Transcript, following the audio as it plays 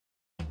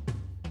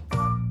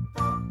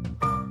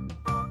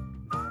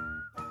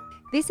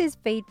This is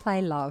Feed,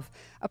 Play, Love,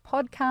 a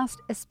podcast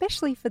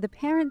especially for the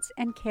parents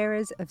and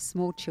carers of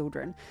small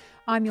children.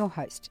 I'm your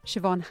host,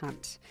 Siobhan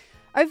Hunt.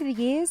 Over the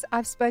years,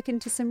 I've spoken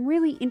to some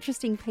really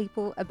interesting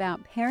people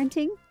about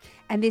parenting,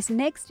 and this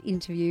next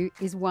interview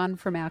is one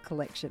from our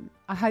collection.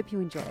 I hope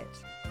you enjoy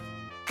it.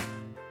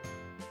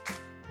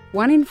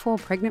 1 in 4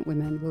 pregnant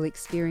women will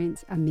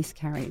experience a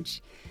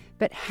miscarriage,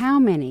 but how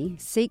many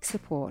seek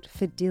support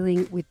for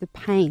dealing with the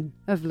pain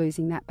of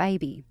losing that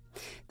baby?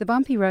 The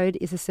Bumpy Road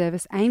is a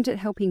service aimed at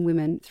helping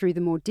women through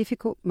the more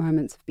difficult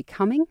moments of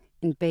becoming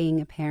and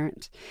being a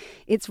parent.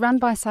 It's run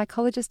by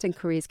psychologist and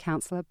careers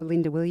counsellor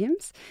Belinda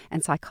Williams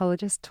and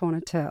psychologist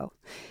Torna Turl.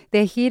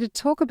 They're here to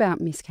talk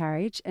about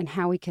miscarriage and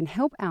how we can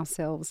help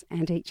ourselves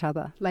and each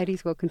other.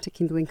 Ladies, welcome to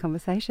Kindling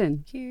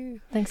Conversation. Thank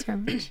you. Thanks very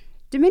much.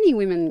 Do many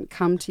women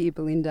come to you,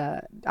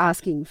 Belinda,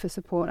 asking for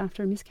support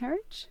after a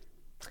miscarriage?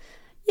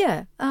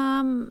 Yeah,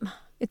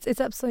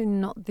 it's absolutely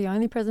not the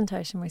only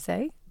presentation we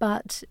see,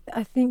 but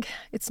I think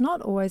it's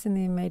not always in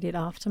the immediate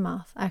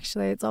aftermath.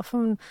 Actually, it's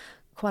often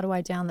quite a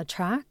way down the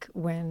track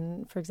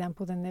when, for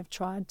example, then they've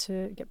tried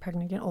to get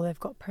pregnant again or they've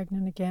got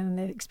pregnant again and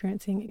they're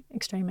experiencing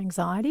extreme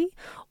anxiety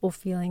or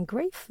feeling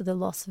grief for the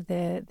loss of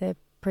their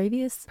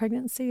previous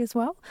pregnancy as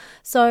well.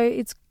 So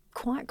it's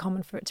quite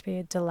common for it to be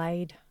a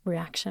delayed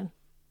reaction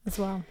as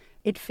well.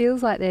 It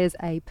feels like there's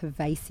a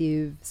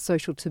pervasive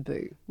social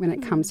taboo when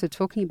it comes to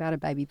talking about a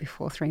baby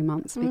before 3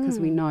 months because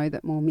we know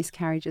that more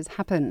miscarriages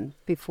happen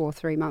before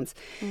 3 months.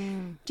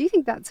 Do you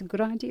think that's a good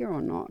idea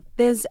or not?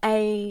 There's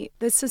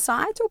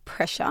societal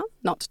pressure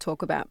not to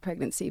talk about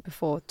pregnancy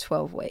before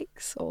 12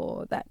 weeks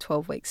or that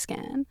 12-week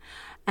scan.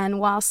 And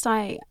whilst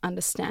I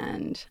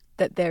understand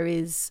that there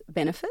is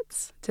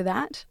benefits to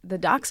that, the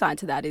dark side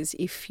to that is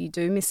if you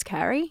do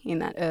miscarry in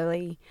that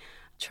early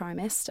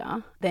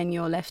trimester, then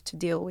you're left to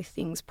deal with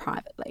things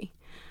privately,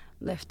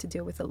 left to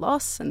deal with the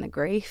loss and the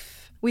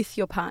grief with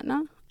your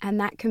partner, and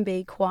that can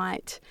be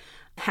quite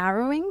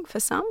harrowing for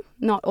some,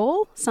 not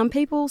all. Some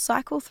people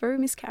cycle through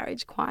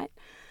miscarriage quite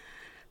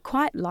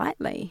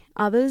lightly.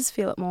 Others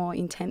feel it more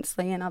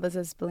intensely, and others,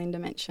 as Belinda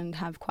mentioned,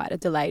 have quite a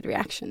delayed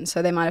reaction.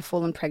 So they might have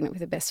fallen pregnant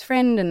with a best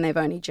friend and they've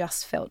only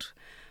just felt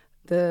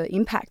the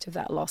impact of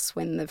that loss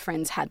when the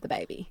friends had the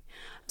baby.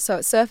 So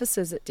it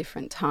surfaces at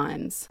different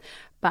times.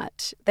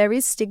 But there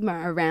is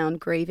stigma around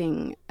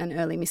grieving an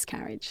early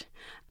miscarriage.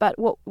 But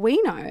what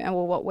we know,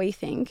 or what we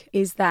think,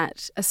 is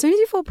that as soon as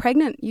you fall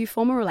pregnant, you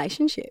form a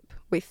relationship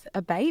with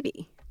a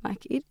baby.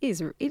 Like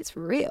it's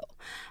real.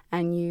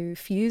 And you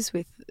fuse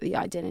with the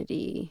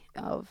identity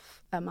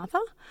of a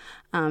mother.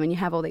 And you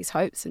have all these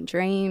hopes and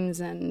dreams,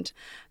 and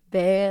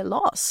they're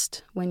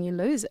lost when you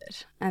lose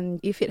it.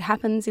 And if it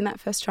happens in that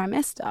first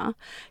trimester,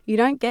 you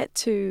don't get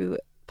to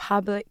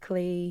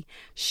publicly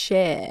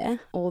share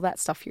all that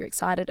stuff you're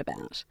excited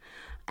about.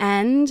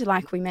 And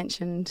like we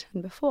mentioned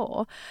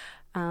before,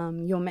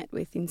 you're met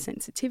with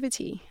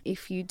insensitivity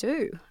if you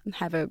do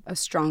have a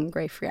strong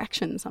grief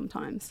reaction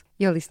sometimes.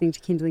 You're listening to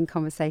Kindling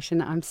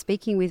Conversation. I'm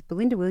speaking with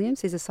Belinda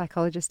Williams, who's a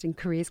psychologist and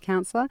careers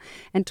counsellor,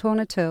 and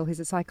Torna Turl, who's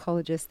a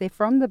psychologist. They're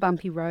from the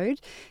Bumpy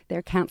Road. They're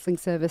a counselling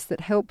service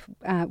that help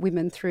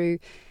women through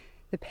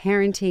the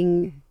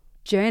parenting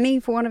journey,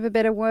 for want of a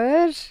better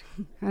word.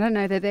 I don't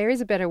know that there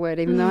is a better word,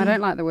 even though I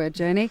don't like the word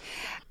journey.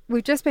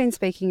 We've just been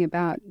speaking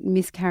about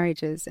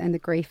miscarriages and the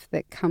grief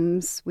that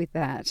comes with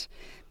that.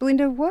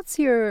 Belinda, what's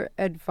your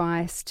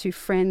advice to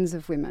friends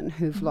of women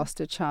who've lost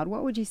a child?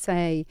 What would you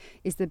say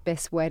is the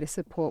best way to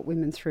support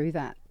women through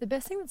that? The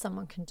best thing that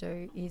someone can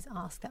do is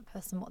ask that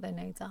person what their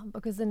needs are,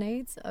 because the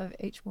needs of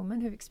each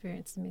woman who've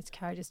experienced a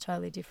miscarriage is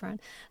totally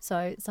different.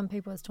 So some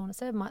people, as Torna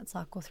said, might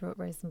cycle through it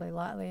reasonably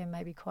lightly and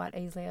maybe quite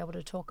easily able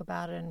to talk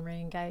about it and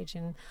re-engage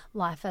in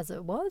life as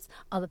it was.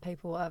 Other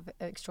people are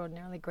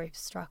extraordinarily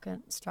grief-struck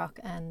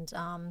and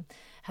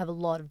have a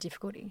lot of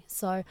difficulty.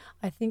 So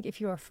I think if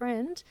you're a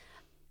friend,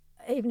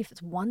 even if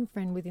it's one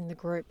friend within the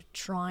group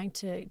trying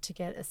to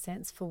get a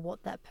sense for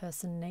what that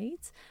person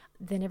needs,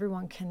 then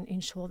everyone can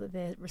ensure that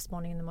they're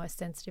responding in the most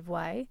sensitive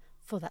way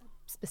for that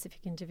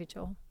specific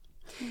individual.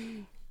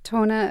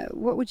 Torna,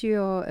 what would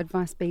your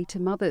advice be to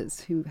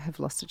mothers who have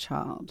lost a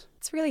child?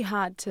 It's really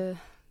hard to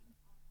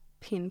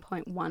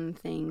pinpoint one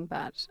thing,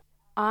 but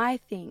I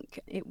think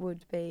it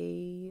would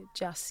be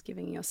just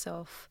giving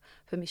yourself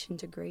permission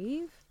to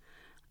grieve,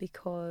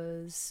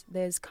 because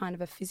there's kind of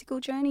a physical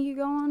journey you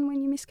go on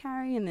when you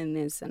miscarry, and then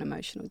there's an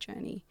emotional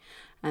journey.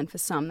 And for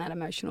some, that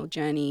emotional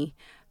journey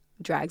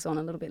drags on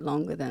a little bit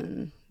longer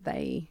than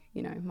they,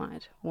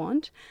 might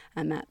want,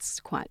 and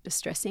that's quite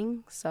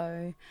distressing.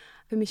 So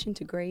permission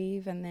to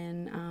grieve, and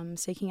then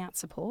seeking out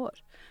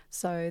support.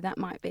 So that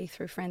might be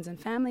through friends and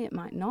family, it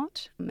might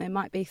not. It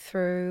might be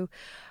through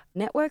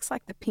networks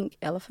like the Pink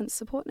Elephant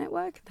Support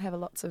Network. They have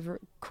lots of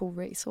cool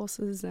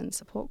resources and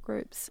support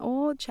groups,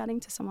 or chatting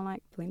to someone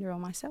like Belinda or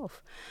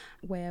myself,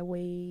 where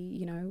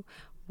we,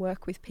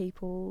 work with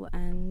people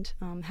and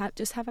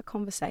just have a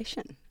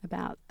conversation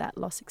about that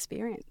loss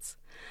experience.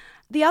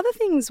 The other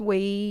things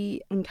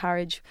we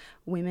encourage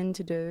women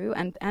to do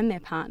and their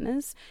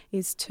partners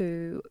is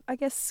to,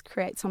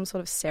 create some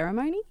sort of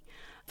ceremony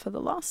for the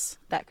loss.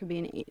 That could be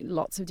in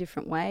lots of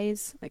different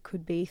ways. It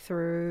could be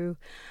through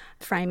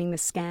framing the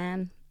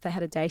scan. They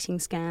had a dating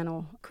scan,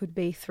 or could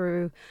be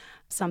through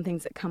some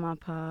things that come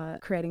up,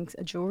 creating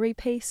a jewellery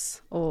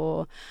piece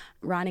or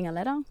writing a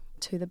letter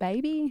to the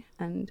baby.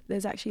 And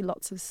there's actually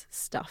lots of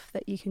stuff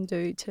that you can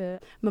do to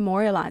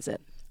memorialise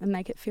it and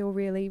make it feel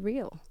really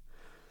real.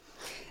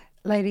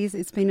 Ladies,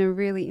 it's been a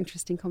really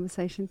interesting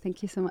conversation.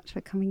 Thank you so much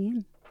for coming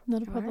in.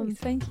 Not a problem.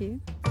 Thank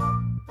you.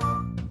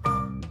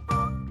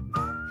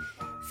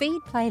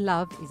 Feed, Play,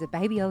 Love is a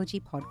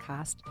babyology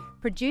podcast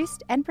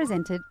produced and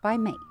presented by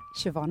me,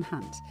 Siobhan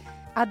Hunt.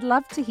 I'd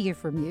love to hear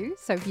from you,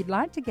 so if you'd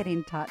like to get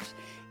in touch,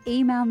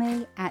 email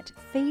me at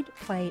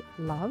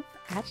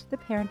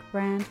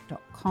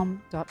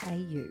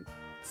feedplaylove@theparentbrand.com.au.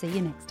 See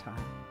you next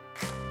time.